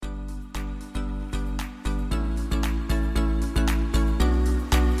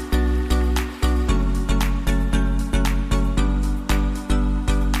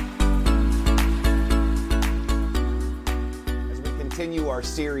our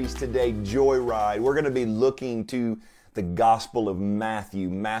series today, Joyride. We're going to be looking to the Gospel of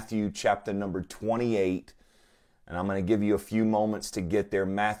Matthew chapter number 28. And I'm going to give you a few moments to get there.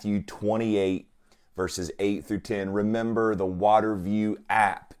 Matthew 28, verses 8 through 10. Remember, the Waterview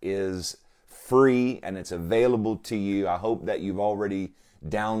app is free and it's available to you. I hope that you've already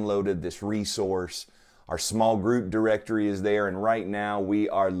downloaded this resource. Our small group directory is there, and right now we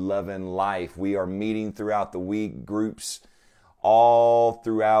are loving life. We are meeting throughout the week, groups all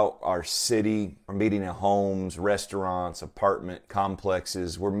throughout our city. We're meeting at homes, restaurants, apartment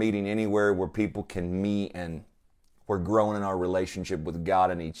complexes. We're meeting anywhere where people can meet, and we're growing in our relationship with God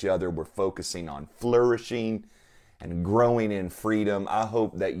and each other. We're focusing on flourishing and growing in freedom. I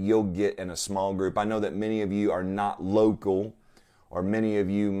hope that you'll get in a small group. I know that many of you are not local, or many of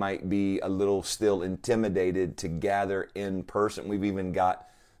you might be a little still intimidated to gather in person. We've even got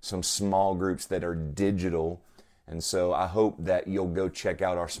some small groups that are digital. And so I hope that you'll go check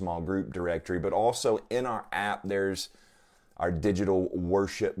out our small group directory. But also in our app, there's our digital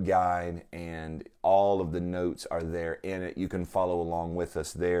worship guide, and all of the notes are there in it. You can follow along with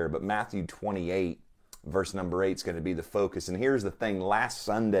us there. But Matthew 28, verse number 8 is going to be the focus. And here's the thing. Last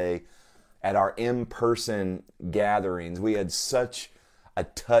Sunday, at our in-person gatherings, we had such a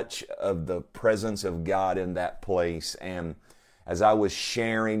touch of the presence of God in that place. And as I was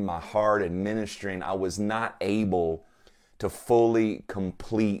sharing my heart and ministering, I was not able to fully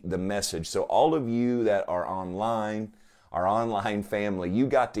complete the message. So all of you that are online, our online family, you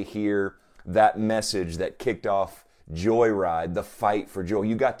got to hear that message that kicked off Joyride, the fight for joy.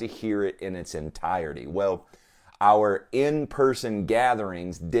 You got to hear it in its entirety. Well, our in-person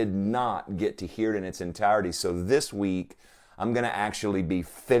gatherings did not get to hear it in its entirety. So this week, I'm going to actually be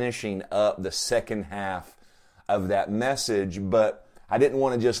finishing up the second half of that message, but I didn't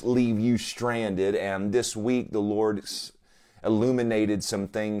want to just leave you stranded. And this week, the Lord illuminated some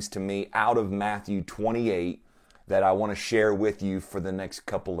things to me out of Matthew 28 that I want to share with you for the next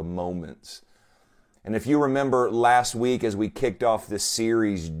couple of moments. And if you remember last week, as we kicked off this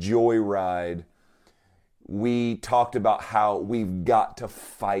series, Joyride, we talked about how we've got to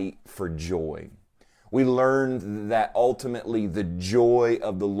fight for joy. We learned that ultimately the joy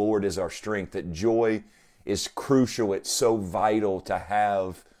of the Lord is our strength, that joy is crucial. It's so vital to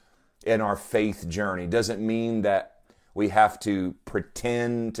have in our faith journey. Doesn't mean that we have to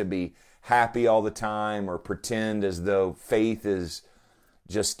pretend to be happy all the time, or pretend as though faith is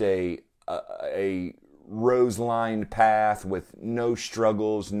just a rose-lined path with no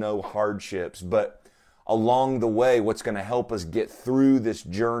struggles, no hardships. But along the way, what's going to help us get through this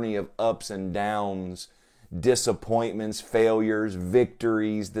journey of ups and downs, disappointments, failures,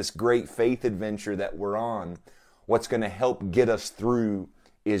 victories, this great faith adventure that we're on, what's going to help get us through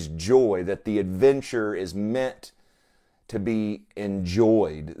is joy, that the adventure is meant to be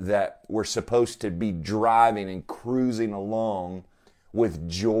enjoyed, that we're supposed to be driving and cruising along with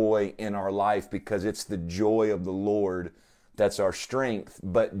joy in our life, because it's the joy of the Lord that's our strength.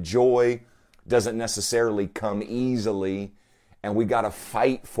 But joy doesn't necessarily come easily, and we got to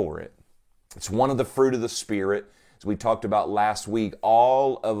fight for it. It's one of the fruit of the Spirit. As we talked about last week,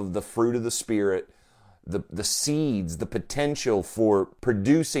 all of the fruit of the Spirit, the seeds, the potential for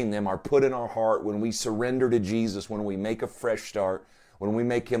producing them are put in our heart when we surrender to Jesus, when we make a fresh start, when we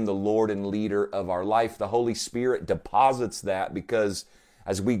make Him the Lord and leader of our life. The Holy Spirit deposits that, because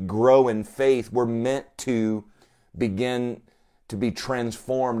as we grow in faith, we're meant to begin to be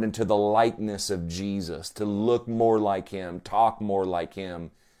transformed into the likeness of Jesus, to look more like Him, talk more like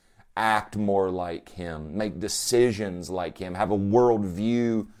Him, act more like Him, make decisions like Him, have a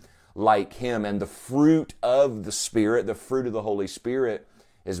worldview like Him. And the fruit of the Spirit, the fruit of the Holy Spirit,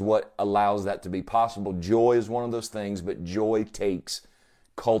 is what allows that to be possible. Joy is one of those things, but joy takes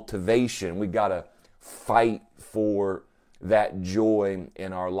cultivation. We got to fight for that joy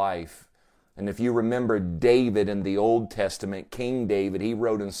in our life. And if you remember David in the Old Testament, King David, he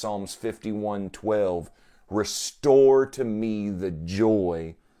wrote in Psalms 51:12, "Restore to me the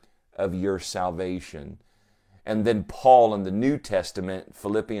joy of your salvation." And then Paul in the New Testament,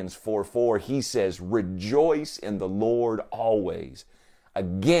 Philippians 4:4, he says, "Rejoice in the Lord always.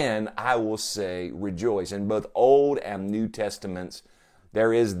 Again, I will say rejoice." In both Old and New Testaments,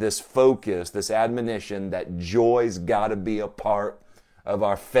 there is this focus, this admonition that joy's got to be a part of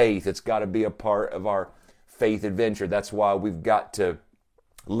our faith. It's got to be a part of our faith adventure. That's why we've got to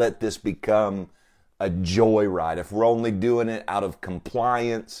let this become a joyride. If we're only doing it out of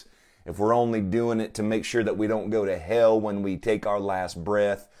compliance, if we're only doing it to make sure that we don't go to hell when we take our last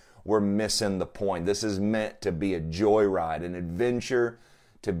breath, we're missing the point. This is meant to be a joyride, an adventure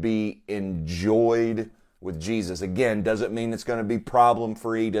to be enjoyed with Jesus. Again, doesn't mean it's going to be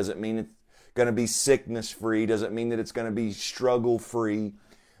problem-free, doesn't mean it's going to be sickness-free, doesn't mean that it's going to be struggle-free,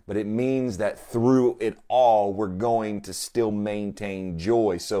 but it means that through it all, we're going to still maintain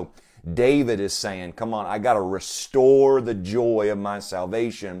joy. So David is saying, come on, I got to restore the joy of my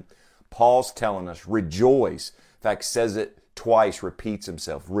salvation. Paul's telling us, rejoice. In fact, says it twice, repeats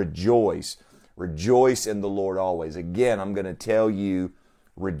himself, rejoice. Rejoice in the Lord always. Again, I'm going to tell you,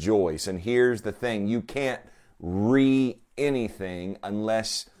 rejoice. And here's the thing, you can't anything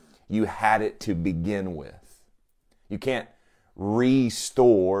unless you had it to begin with. You can't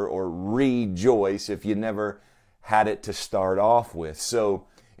restore or rejoice if you never had it to start off with. So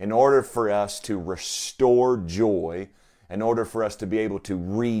in order for us to restore joy, in order for us to be able to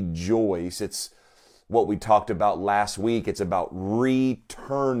rejoice, it's what we talked about last week. It's about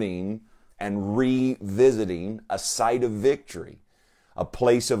returning and revisiting a site of victory, a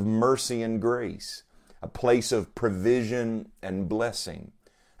place of mercy and grace, a place of provision and blessing.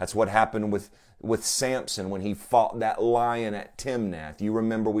 That's what happened with Samson when he fought that lion at Timnath. You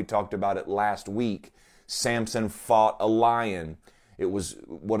remember we talked about it last week. Samson fought a lion. It was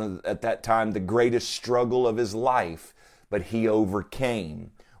at that time, the greatest struggle of his life, but he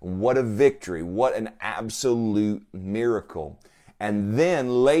overcame. What a victory. What an absolute miracle. And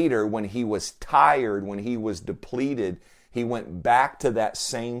then later, when he was tired, when he was depleted, he went back to that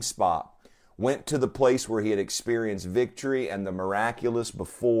same spot, went to the place where he had experienced victory and the miraculous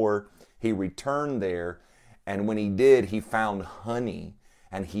before. He returned there, and when he did, he found honey,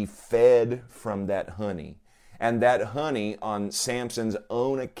 and he fed from that honey. And that honey, on Samson's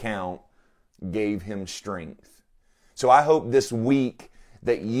own account, gave him strength. So I hope this week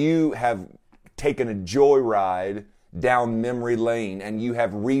that you have taken a joyride down memory lane and you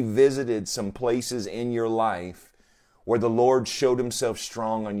have revisited some places in your life where the Lord showed himself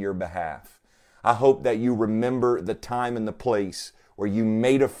strong on your behalf. I hope that you remember the time and the place where you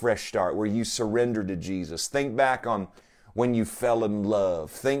made a fresh start, where you surrendered to Jesus. Think back on when you fell in love.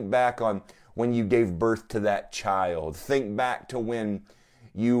 Think back on when you gave birth to that child. Think back to when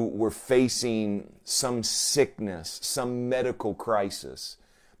you were facing some sickness, some medical crisis,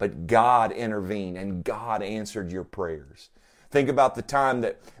 but God intervened and God answered your prayers. Think about the time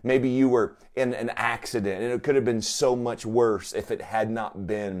that maybe you were in an accident, and it could have been so much worse if it had not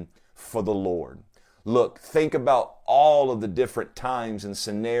been for the Lord. Look, think about all of the different times and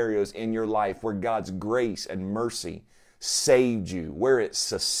scenarios in your life where God's grace and mercy saved you, where it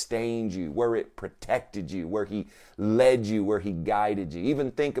sustained you, where it protected you, where He led you, where He guided you.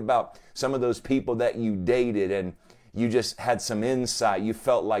 Even think about some of those people that you dated and you just had some insight. You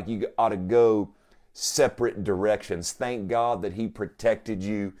felt like you ought to go separate directions. Thank God that He protected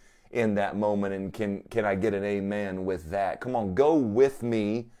you in that moment. And can I get an amen with that? Come on, go with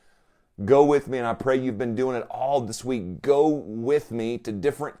me. Go with me, and I pray you've been doing it all this week. Go with me to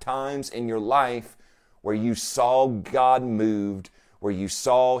different times in your life where you saw God moved, where you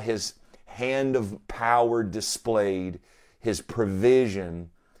saw His hand of power displayed, His provision.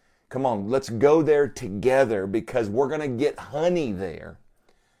 Come on, let's go there together because we're going to get honey there.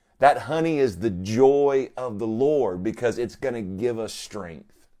 That honey is the joy of the Lord because it's going to give us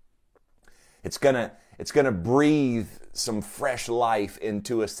strength. It's going to breathe some fresh life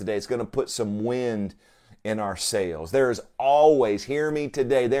into us today. It's going to put some wind in our sails. There is always, hear me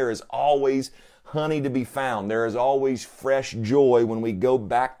today, there is always honey to be found. There is always fresh joy when we go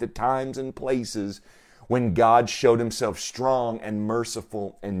back to times and places when God showed Himself strong and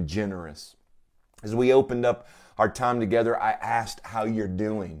merciful and generous. As we opened up our time together, I asked how you're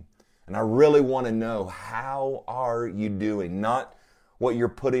doing. And I really want to know, how are you doing? Not what you're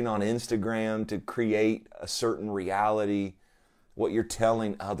putting on Instagram to create a certain reality, what you're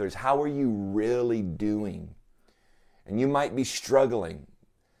telling others. How are you really doing? And you might be struggling.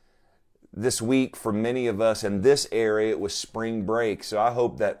 This week, for many of us in this area, it was spring break. So I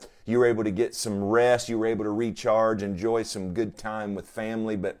hope that you were able to get some rest, you were able to recharge, enjoy some good time with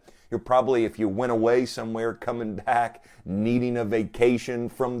family. But you're probably, if you went away somewhere, coming back, needing a vacation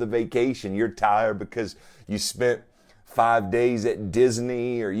from the vacation. You're tired because you spent 5 days at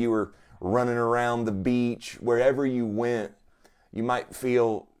Disney, or you were running around the beach. Wherever you went, you might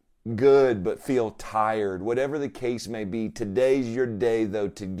feel good but feel tired. Whatever the case may be, today's your day, though,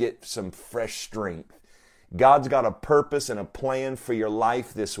 to get some fresh strength. God's got a purpose and a plan for your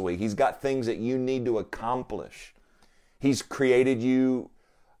life this week. He's got things that you need to accomplish. He's created you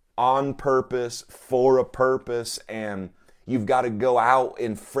on purpose, for a purpose, and you've got to go out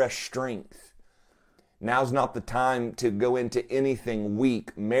in fresh strength. Now's not the time to go into anything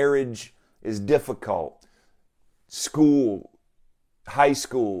weak. Marriage is difficult. School, high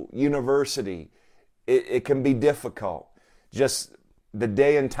school, university, it can be difficult. Just the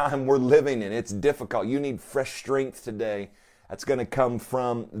day and time we're living in, it's difficult. You need fresh strength today. That's going to come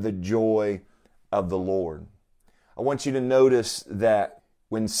from the joy of the Lord. I want you to notice that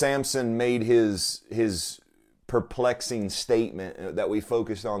when Samson made his perplexing statement that we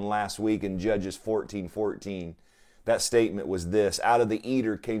focused on last week in Judges 14:14, that statement was this: out of the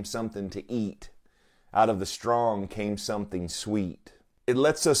eater came something to eat. Out of the strong came something sweet. It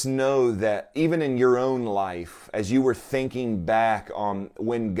lets us know that even in your own life, as you were thinking back on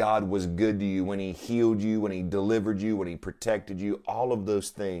when God was good to you, when He healed you, when He delivered you, when He protected you, all of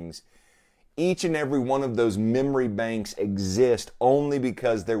those things, each and every one of those memory banks exist only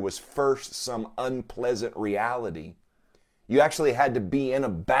because there was first some unpleasant reality. You actually had to be in a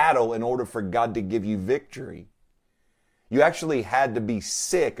battle in order for God to give you victory. You actually had to be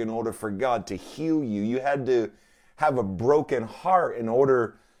sick in order for God to heal you. You had to have a broken heart in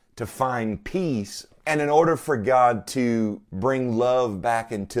order to find peace and in order for God to bring love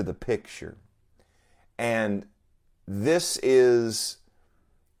back into the picture. And this is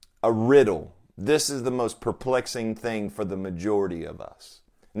a riddle. This is the most perplexing thing for the majority of us.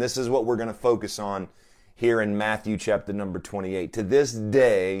 And this is what we're going to focus on here in Matthew chapter number 28. To this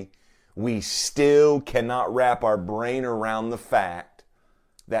day, we still cannot wrap our brain around the fact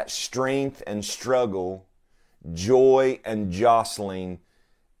that strength and struggle, joy and jostling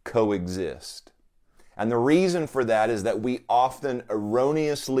coexist. And the reason for that is that we often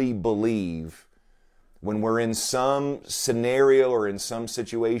erroneously believe when we're in some scenario or in some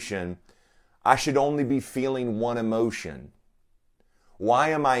situation, I should only be feeling one emotion. Why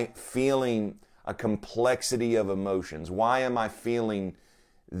am I feeling a complexity of emotions? Why am I feeling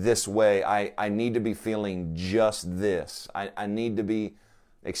this way? I need to be feeling just this. I need to be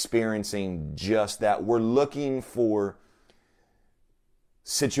experiencing just that. We're looking for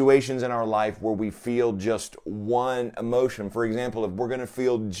situations in our life where we feel just one emotion. For example, if we're going to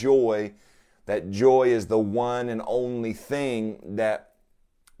feel joy, that joy is the one and only thing that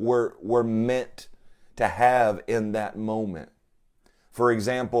we're meant to have in that moment. For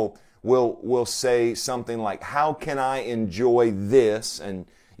example, we'll say something like, how can I enjoy this? And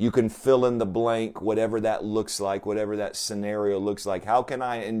you can fill in the blank, whatever that looks like, whatever that scenario looks like. How can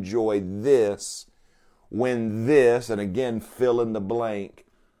I enjoy this when this, and again, fill in the blank,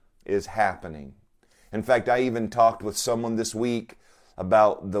 is happening? In fact, I even talked with someone this week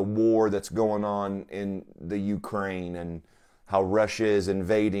about the war that's going on in the Ukraine and how Russia is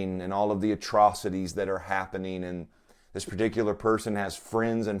invading and all of the atrocities that are happening. And this particular person has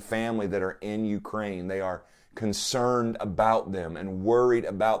friends and family that are in Ukraine. They are concerned about them and worried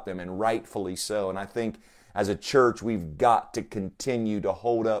about them, and rightfully so. And I think as a church, we've got to continue to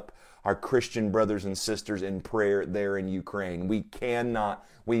hold up our Christian brothers and sisters in prayer there in Ukraine.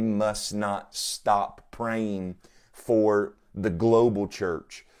 We must not stop praying for the global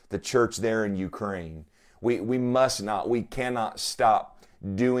church, the church there in Ukraine. We cannot stop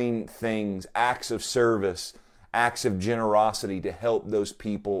doing things, acts of service, acts of generosity to help those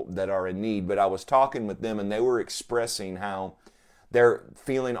people that are in need. But I was talking with them and they were expressing how they're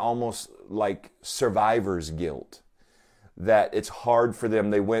feeling almost like survivor's guilt, that it's hard for them.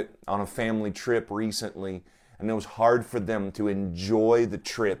 They went on a family trip recently and it was hard for them to enjoy the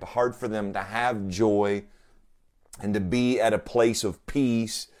trip, hard for them to have joy and to be at a place of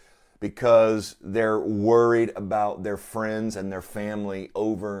peace because they're worried about their friends and their family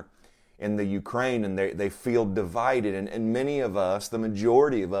over in the Ukraine, and they feel divided. And many of us, the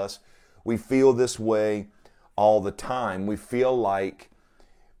majority of us, we feel this way all the time. We feel like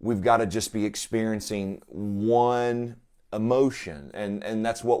we've got to just be experiencing one emotion, and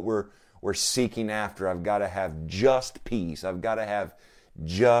that's what we're seeking after. I've got to have just peace. I've got to have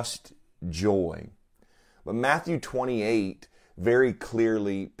just joy. But Matthew 28 very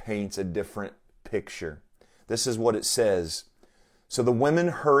clearly paints a different picture. This is what it says. So the women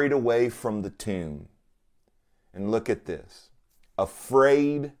hurried away from the tomb. And look at this.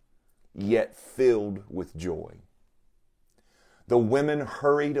 Afraid, yet filled with joy. The women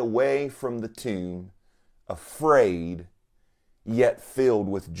hurried away from the tomb, afraid, yet filled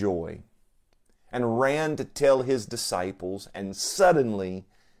with joy, and ran to tell His disciples, and suddenly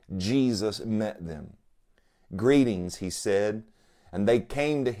Jesus met them. Greetings, He said, and they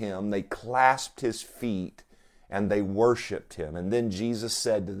came to Him, they clasped His feet, and they worshiped Him. And then Jesus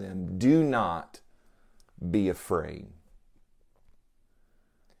said to them, do not be afraid.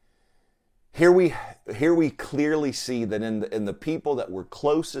 Here we clearly see that in the people that were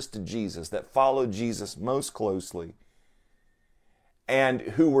closest to Jesus, that followed Jesus most closely, and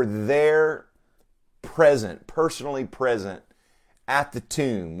who were there present, personally present, at the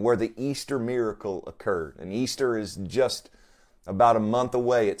tomb where the Easter miracle occurred. And Easter is just about a month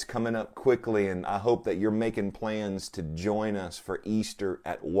away. It's coming up quickly, and I hope that you're making plans to join us for Easter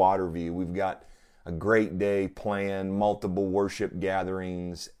at Waterview. We've got a great day planned, multiple worship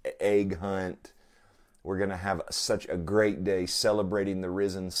gatherings, egg hunt. We're going to have such a great day celebrating the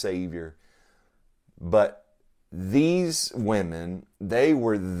risen Savior. But these women, they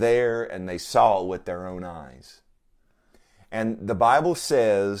were there and they saw it with their own eyes. And the Bible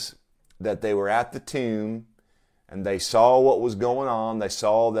says that they were at the tomb and they saw what was going on. They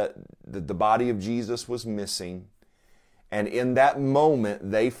saw that the body of Jesus was missing. And in that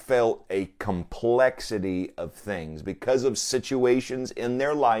moment, they felt a complexity of things because of situations in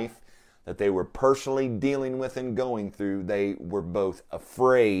their life that they were personally dealing with and going through. They were both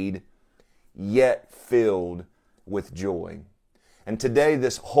afraid, yet filled with joy. And today,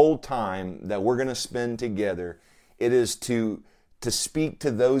 this whole time that we're going to spend together, it is to speak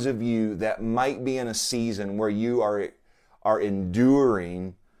to those of you that might be in a season where you are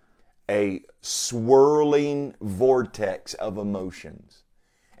enduring a swirling vortex of emotions.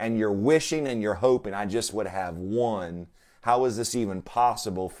 And you're wishing and you're hoping, I just would have one. How is this even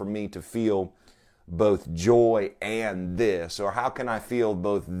possible for me to feel both joy and this? Or how can I feel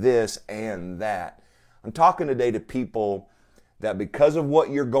both this and that? I'm talking today to people that because of what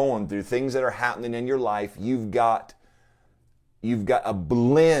you're going through, things that are happening in your life, you've got a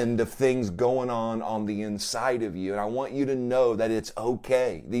blend of things going on the inside of you. And I want you to know that it's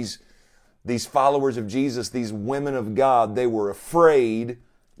okay. These followers of Jesus, these women of God, they were afraid,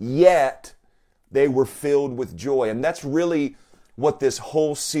 yet they were filled with joy. And that's really what this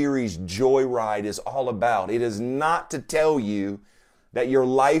whole series, Joyride, is all about. It is not to tell you that your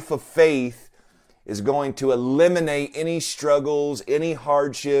life of faith is going to eliminate any struggles, any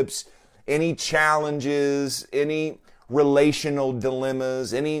hardships, any challenges, any relational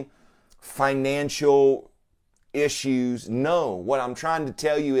dilemmas, any financial issues. No, what I'm trying to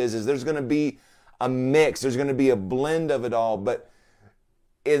tell you is there's going to be a mix. There's going to be a blend of it all, but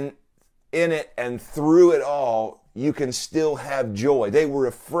in it and through it all, you can still have joy. They were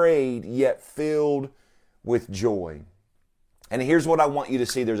afraid, yet filled with joy. And here's what I want you to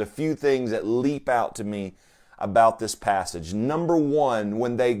see. There's a few things that leap out to me about this passage. Number one,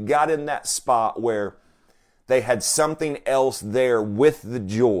 when they got in that spot where they had something else there with the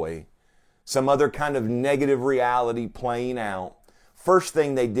joy, some other kind of negative reality playing out, first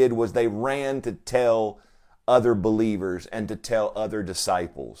thing they did was they ran to tell other believers and to tell other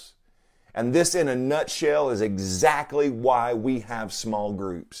disciples. And this, in a nutshell, is exactly why we have small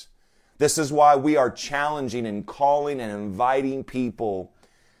groups. This is why we are challenging and calling and inviting people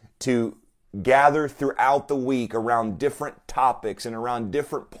to gather throughout the week around different topics and around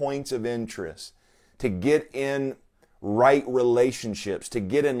different points of interest, to get in right relationships, to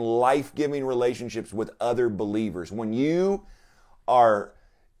get in life-giving relationships with other believers. When you are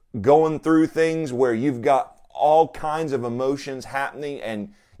going through things where you've got all kinds of emotions happening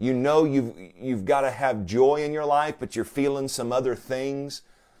and you know you've got to have joy in your life, but you're feeling some other things,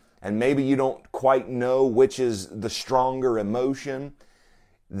 and maybe you don't quite know which is the stronger emotion,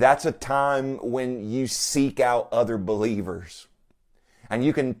 that's a time when you seek out other believers. And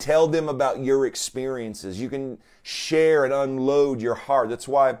you can tell them about your experiences. You can share and unload your heart. That's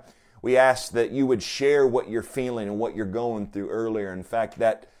why we asked that you would share what you're feeling and what you're going through earlier. In fact,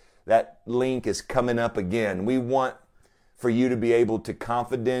 that link is coming up again. We want for you to be able to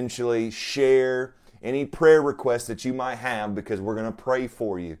confidentially share any prayer requests that you might have, because we're going to pray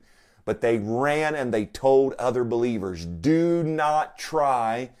for you. But they ran and they told other believers, do not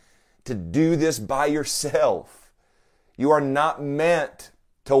try to do this by yourself. You are not meant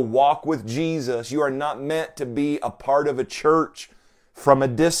to walk with Jesus. You are not meant to be a part of a church from a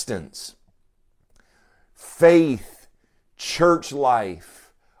distance. Faith, church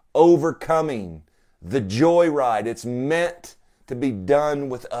life, overcoming, the joyride, it's meant to be done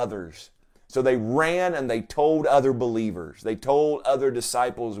with others. So they ran and they told other believers. They told other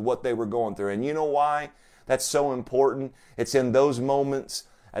disciples what they were going through. And you know why that's so important? It's in those moments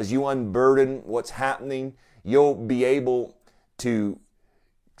as you unburden what's happening, you'll be able to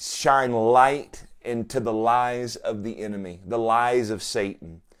shine light into the lies of the enemy, the lies of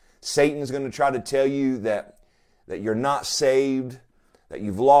Satan. Satan's going to try to tell you that you're not saved, that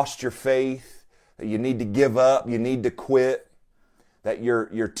you've lost your faith, that you need to give up, you need to quit, that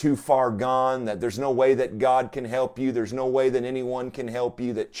you're too far gone, that there's no way that God can help you, there's no way that anyone can help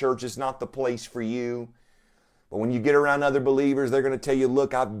you, that church is not the place for you. But when you get around other believers, they're going to tell you,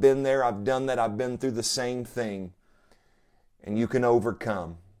 look, I've been there, I've done that, I've been through the same thing, and you can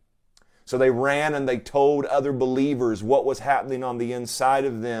overcome. So they ran and they told other believers what was happening on the inside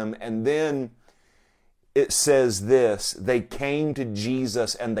of them. And then it says this, they came to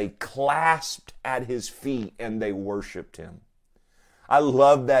Jesus and they clasped at his feet and they worshiped him. I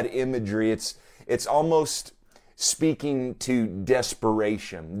love that imagery. It's almost speaking to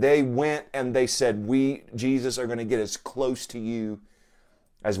desperation. They went and they said, we, Jesus, are going to get as close to you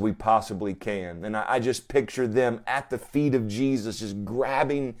as we possibly can. And I just picture them at the feet of Jesus, just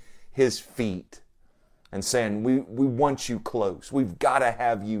grabbing his feet and saying, we want you close. We've got to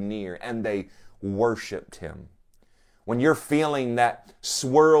have you near. And they worshiped him. When you're feeling that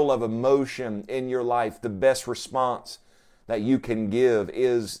swirl of emotion in your life, the best response that you can give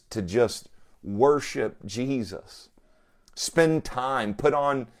is to just worship Jesus. Spend time, put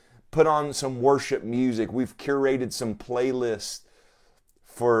on some worship music. We've curated some playlists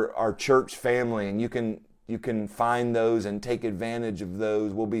for our church family, and you can find those and take advantage of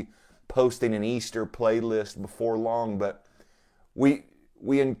those. We'll be posting an Easter playlist before long, but we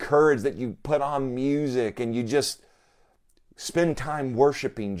encourage that you put on music and you just spend time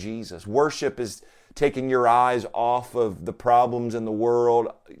worshiping Jesus. Worship is taking your eyes off of the problems in the world,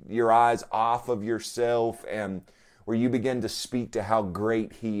 your eyes off of yourself, and where you begin to speak to how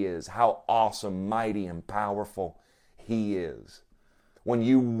great he is, how awesome, mighty, and powerful he is. When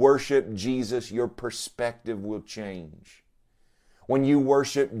you worship Jesus, your perspective will change. When you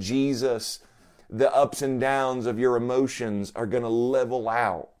worship Jesus, the ups and downs of your emotions are going to level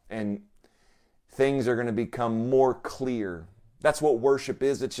out and things are going to become more clear. That's what worship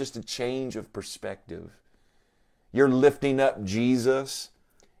is. It's just a change of perspective. You're lifting up Jesus.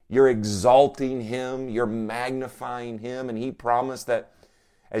 You're exalting him. You're magnifying him. And he promised that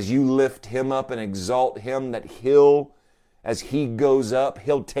as you lift him up and exalt him, that he'll, as he goes up,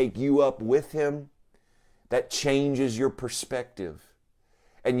 he'll take you up with him. That changes your perspective.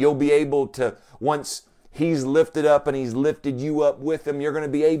 And you'll be able to, once he's lifted up and he's lifted you up with him, you're going to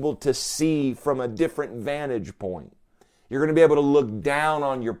be able to see from a different vantage point. You're going to be able to look down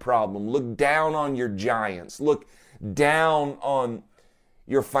on your problem, look down on your giants, look down on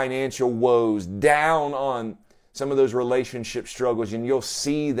your financial woes, down on some of those relationship struggles, and you'll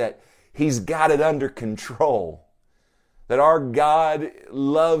see that he's got it under control. That our God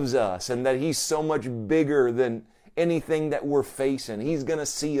loves us and that he's so much bigger than anything that we're facing. He's going to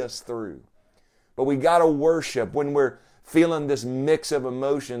see us through. But we got to worship when we're feeling this mix of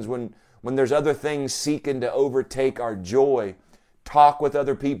emotions, when there's other things seeking to overtake our joy. Talk with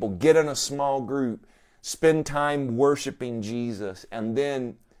other people. Get in a small group. Spend time worshiping Jesus. And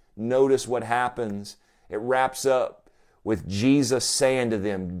then notice what happens. It wraps up with Jesus saying to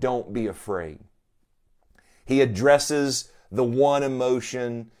them, don't be afraid. He addresses the one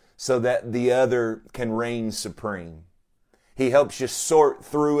emotion so that the other can reign supreme. He helps you sort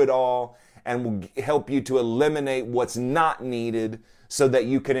through it all and will help you to eliminate what's not needed so that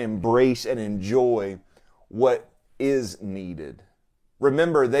you can embrace and enjoy what is needed.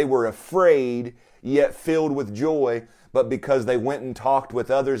 Remember, they were afraid yet filled with joy, but because they went and talked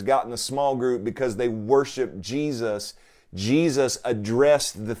with others, got in a small group, because they worshiped Jesus, Jesus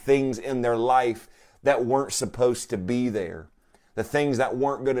addressed the things in their life that weren't supposed to be there. The things that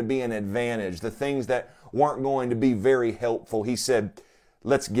weren't going to be an advantage. The things that weren't going to be very helpful. He said,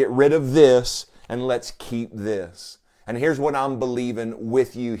 let's get rid of this and let's keep this. And here's what I'm believing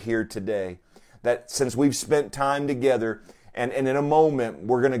with you here today. That since we've spent time together, and in a moment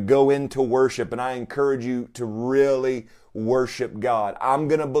we're going to go into worship, and I encourage you to really worship God. I'm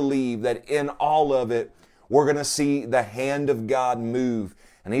going to believe that in all of it, we're going to see the hand of God move.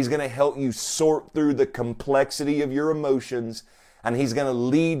 And he's going to help you sort through the complexity of your emotions. And he's going to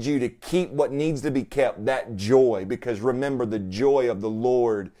lead you to keep what needs to be kept, that joy. Because remember, the joy of the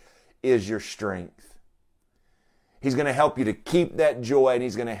Lord is your strength. He's going to help you to keep that joy, and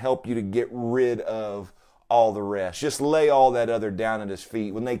he's going to help you to get rid of all the rest. Just lay all that other down at his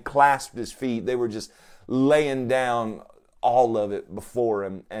feet. When they clasped his feet, they were just laying down all of it before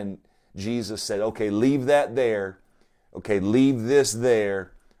him. And Jesus said, okay, leave that there. Okay, leave this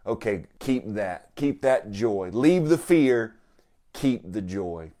there. Okay, keep that. Keep that joy. Leave the fear. Keep the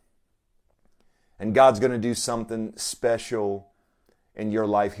joy. And God's going to do something special in your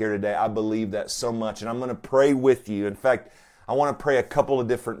life here today. I believe that so much. And I'm going to pray with you. In fact, I want to pray a couple of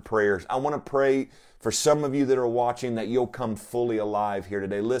different prayers. I want to pray for some of you that are watching that you'll come fully alive here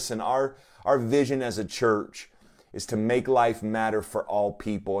today. Listen, our vision as a church is to make life matter for all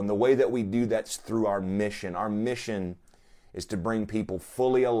people. And the way that we do that's through our mission. Our mission is to bring people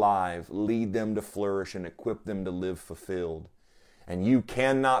fully alive, lead them to flourish, and equip them to live fulfilled. And you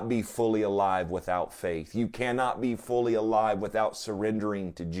cannot be fully alive without faith. You cannot be fully alive without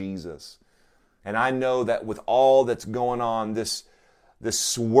surrendering to Jesus. And I know that with all that's going on, this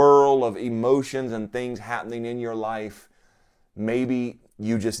swirl of emotions and things happening in your life, maybe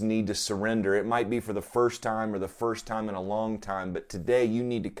you just need to surrender. It might be for the first time or the first time in a long time, but today you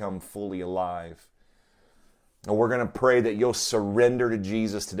need to come fully alive. And we're going to pray that you'll surrender to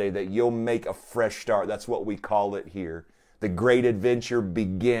Jesus today, that you'll make a fresh start. That's what we call it here. The great adventure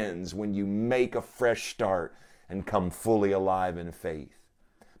begins when you make a fresh start and come fully alive in faith.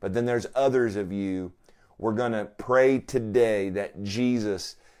 But then there's others of you. We're going to pray today that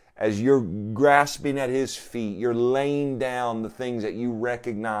Jesus, as you're grasping at His feet, you're laying down the things that you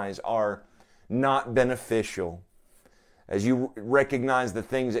recognize are not beneficial. As you recognize the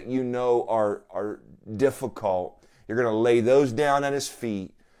things that you know are difficult, you're going to lay those down at His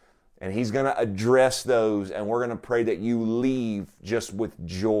feet, and He's going to address those, and we're going to pray that you leave just with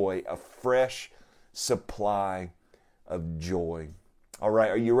joy, a fresh supply of joy. All right,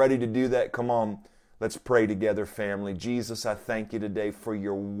 are you ready to do that? Come on, let's pray together, family. Jesus, I thank you today for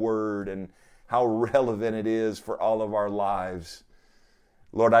your word and how relevant it is for all of our lives.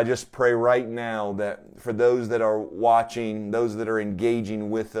 Lord, I just pray right now that for those that are watching, those that are engaging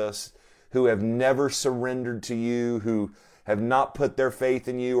with us, who have never surrendered to you, who have not put their faith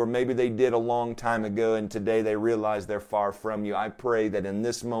in you, or maybe they did a long time ago and today they realize they're far from you, I pray that in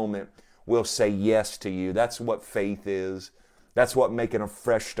this moment we'll say yes to you. That's what faith is. That's what making a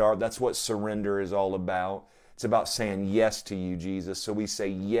fresh start, that's what surrender is all about. It's about saying yes to you, Jesus. So we say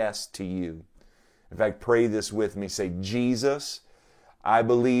yes to you. In fact, pray this with me. Say, Jesus, I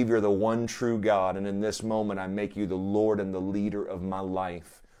believe you're the one true God, and in this moment I make you the Lord and the leader of my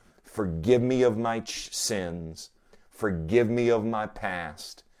life. Forgive me of my sins. Forgive me of my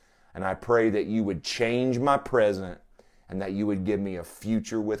past. And I pray that you would change my present and that you would give me a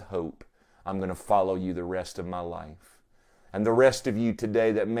future with hope. I'm going to follow you the rest of my life. And the rest of you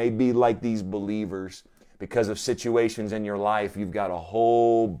today that may be like these believers, because of situations in your life, you've got a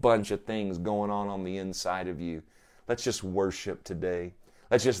whole bunch of things going on the inside of you. Let's just worship today.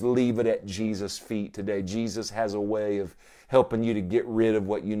 Let's just leave it at Jesus' feet today. Jesus has a way of helping you to get rid of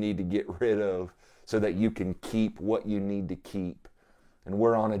what you need to get rid of so that you can keep what you need to keep. And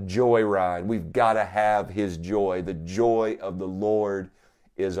we're on a joyride. We've got to have His joy. The joy of the Lord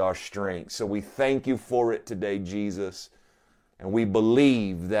is our strength. So we thank you for it today, Jesus. And we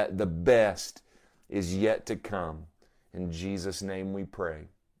believe that the best is yet to come. In Jesus' name we pray.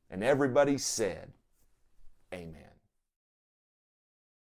 And everybody said, amen.